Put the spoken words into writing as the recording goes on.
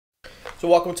So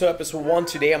welcome to episode 1.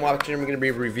 Today I'm going to be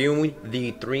reviewing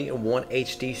the 3-in-1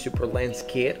 HD Super Lens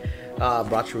Kit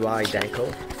brought to you by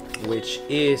DAFQCO, which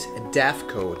is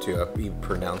DAFQCO to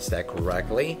pronounce that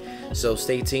correctly. So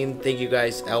stay tuned. Thank you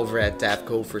guys over at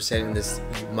DAFQCO for sending this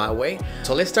my way.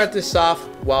 So let's start this off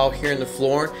while here on the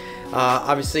floor.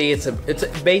 Obviously it's a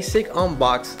basic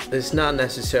unbox. It's not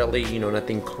necessarily, you know,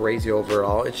 nothing crazy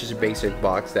overall. It's just a basic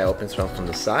box that opens up from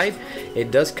the side.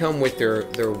 It does come with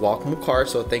their welcome card,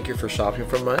 so thank you for shopping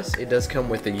from us. It does come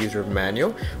with the user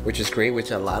manual, which is great,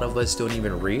 which a lot of us don't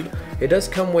even read. It does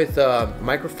come with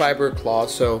microfiber cloth,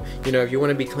 so you know, if you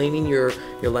want to be cleaning your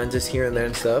lenses here and there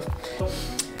and stuff.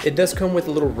 It does come with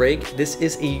a little rig. This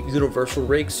is a universal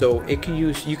rig, so you can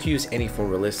use any phone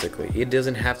realistically. It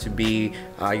doesn't have to be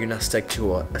you're not stuck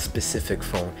to a specific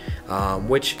phone,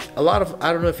 which a lot of,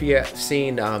 I don't know if you have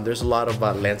seen, there's a lot of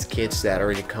lens kits that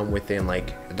already come within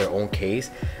like their own case.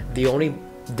 The only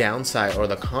downside or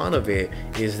the con of it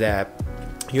is that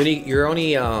you're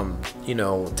only you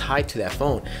know, tied to that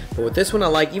phone. But with this one I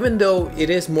like, even though it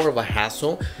is more of a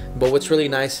hassle, but what's really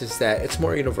nice is that it's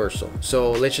more universal.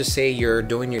 So let's just say you're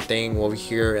doing your thing over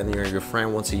here and your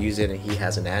friend wants to use it and he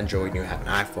has an Android and you have an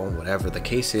iPhone, whatever the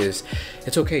case is,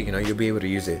 it's okay, you know, you'll be able to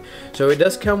use it. So it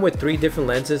does come with 3 different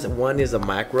lenses. One is a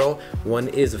macro, one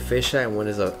is a fisheye, and one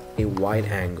is a wide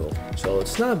angle. So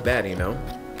it's not bad, you know.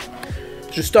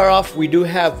 To start off, we do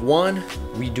have 1,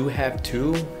 we do have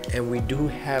 2, and we do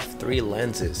have 3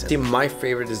 lenses. See, my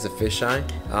favorite is the fisheye.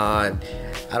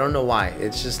 I don't know why.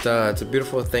 It's just it's a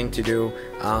beautiful thing to do,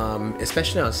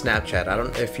 especially on Snapchat. I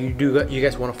don't, if you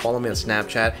guys want to follow me on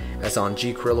Snapchat, that's on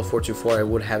gcarillo424. I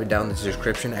would have it down in the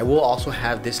description. I will also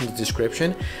have this in the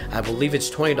description. I believe it's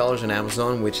 $20 on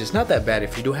Amazon, which is not that bad.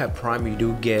 If you do have Prime, you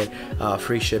do get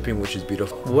free shipping, which is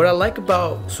beautiful. What I like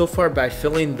about so far by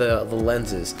filling the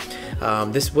lenses,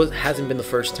 this hasn't been the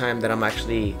first time that I'm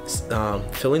actually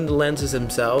filling the lenses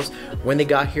themselves. When they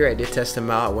got here, I did test them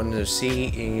out. I wanted to see,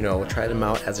 you know, try them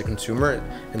out as a consumer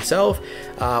himself.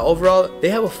 Overall, they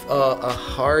have a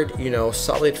hard, you know,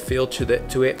 solid feel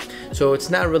to it, so it's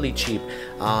not really cheap.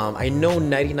 I know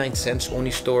 99 cents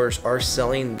only stores are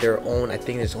selling their own. I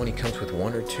think this only comes with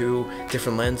 1 or 2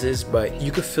 different lenses, but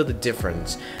you could feel the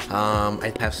difference.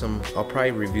 I have some, I'll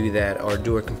probably review that or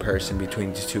do a comparison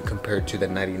between these two compared to the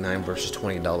 99 versus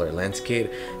 $20 lens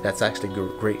kit. That's actually a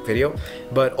great video.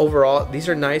 But overall, these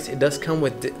are nice. It does come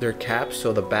with their caps,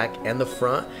 so the back and the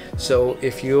front. So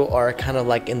if you are kind of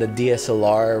like in the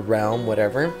DSLR realm,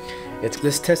 whatever,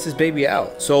 let's test this baby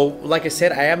out. So like I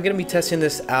said, I am going to be testing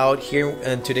this out here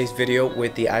in today's video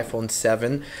with the iPhone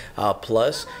 7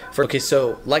 Plus. Okay,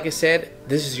 so like I said,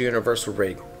 this is a universal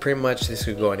rig. Pretty much this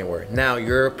could go anywhere. Now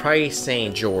you're probably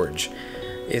saying, George,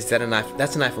 is that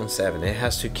that's an iPhone 7? It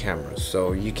has 2 cameras,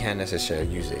 so you can't necessarily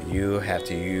use it. You have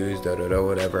to use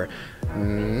whatever.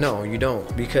 No, you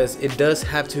don't, because it does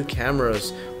have 2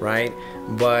 cameras, right?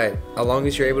 But as long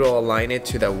as you're able to align it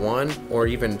to that one or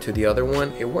even to the other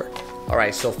one, it works.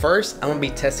 Alright, so first I'm gonna be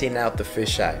testing out the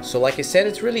fisheye. So like I said,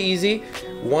 it's really easy.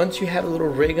 Once you have a little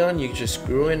rig on, you just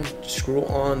screw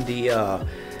on the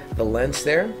lens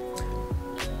there.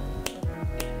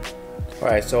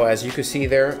 Alright, so as you can see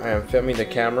there, I am filming the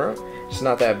camera. It's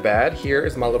not that bad. Here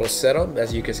is my little setup.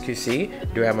 As you can see, I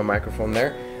do have my microphone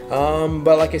there.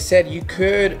 But like I said, you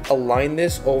could align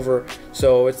this over,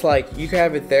 so it's like you can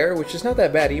have it there, which is not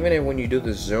that bad. Even when you do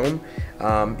the zoom,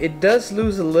 it does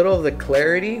lose a little of the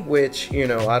clarity, which, you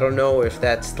know, I don't know if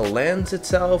that's the lens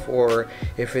itself or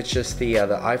if it's just the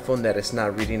iPhone that is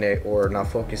not reading it or not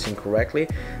focusing correctly.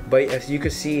 But as you can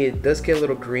see, it does get a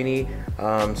little greeny,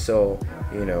 so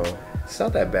you know, it's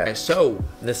not that bad. So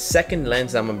the second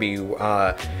lens I'm gonna be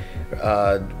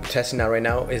testing out right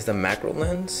now is the macro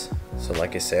lens. So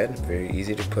like I said, very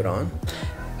easy to put on.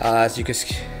 As you can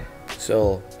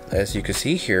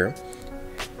see here,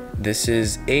 this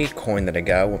is a coin that I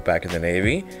got back in the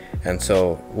Navy. And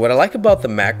so what I like about the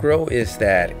macro is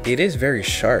that it is very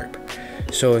sharp.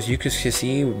 So as you can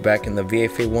see, back in the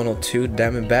VFA 102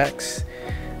 Diamondbacks,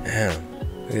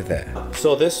 look at that.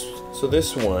 So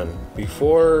this one,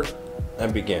 before I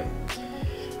begin,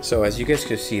 so as you guys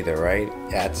can see there, right,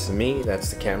 that's me, that's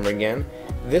the camera again.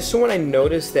 This one, I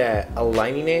noticed that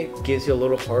aligning it gives you a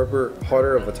little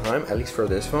harder of a time, at least for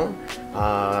this phone.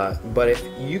 But if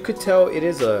you could tell, it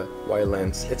is a wide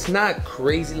lens. It's not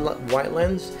crazy wide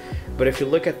lens, but if you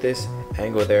look at this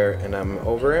angle there, and I'm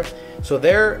over it, so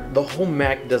there the whole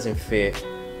Mac doesn't fit.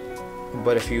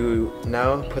 But if you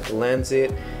now put the lens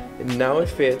in, now it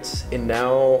fits, and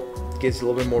now gives a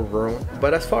little bit more room.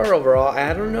 But as far overall,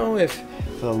 I don't know if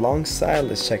for the long side,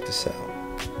 let's check this out.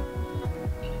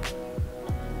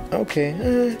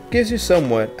 Okay, gives you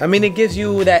somewhat. I mean, it gives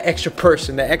you that extra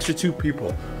person, that extra 2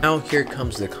 people. Now here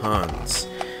comes the cons.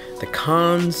 The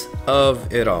cons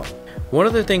of it all. One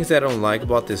of the things that I don't like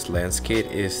about this lens kit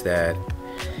is that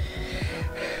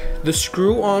the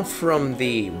screw on from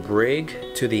the brig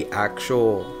to the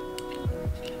actual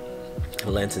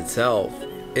lens itself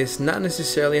is not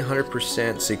necessarily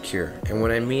 100% secure. And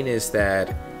what I mean is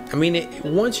that,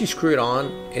 once you screw it on,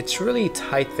 it's really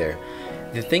tight there.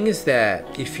 The thing is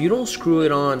that if you don't screw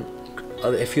it on,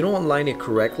 if you don't align it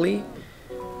correctly,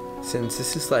 since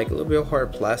this is like a little bit of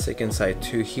hard plastic inside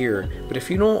too here, but if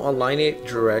you don't align it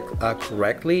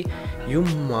correctly, you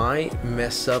might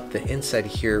mess up the inside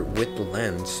here with the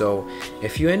lens. So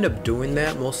if you end up doing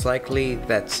that, most likely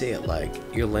that's it. Like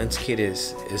your lens kit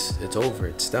is it's over,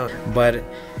 it's done. But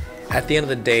at the end of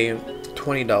the day,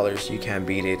 $20, you can't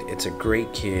beat it. It's a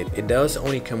great kit. It does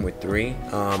only come with 3.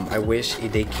 I wish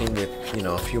they came with, you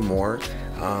know, a few more,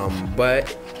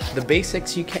 but the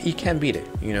basics, you can't beat it.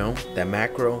 You know, that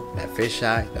macro, that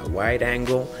fisheye, that wide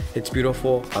angle, it's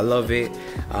beautiful. I love it.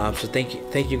 So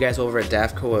thank you guys over at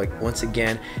DAFQCO. Like, once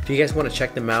again, if you guys want to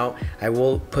check them out, I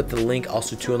will put the link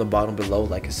also too on the bottom below.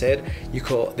 Like I said,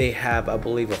 they have, I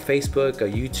believe, a Facebook, a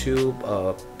YouTube,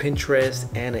 a Pinterest,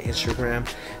 and an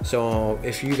Instagram. So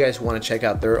if you guys want to check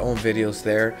out their own videos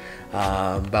there,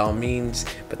 by all means.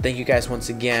 But thank you guys once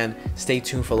again. Stay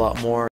tuned for a lot more.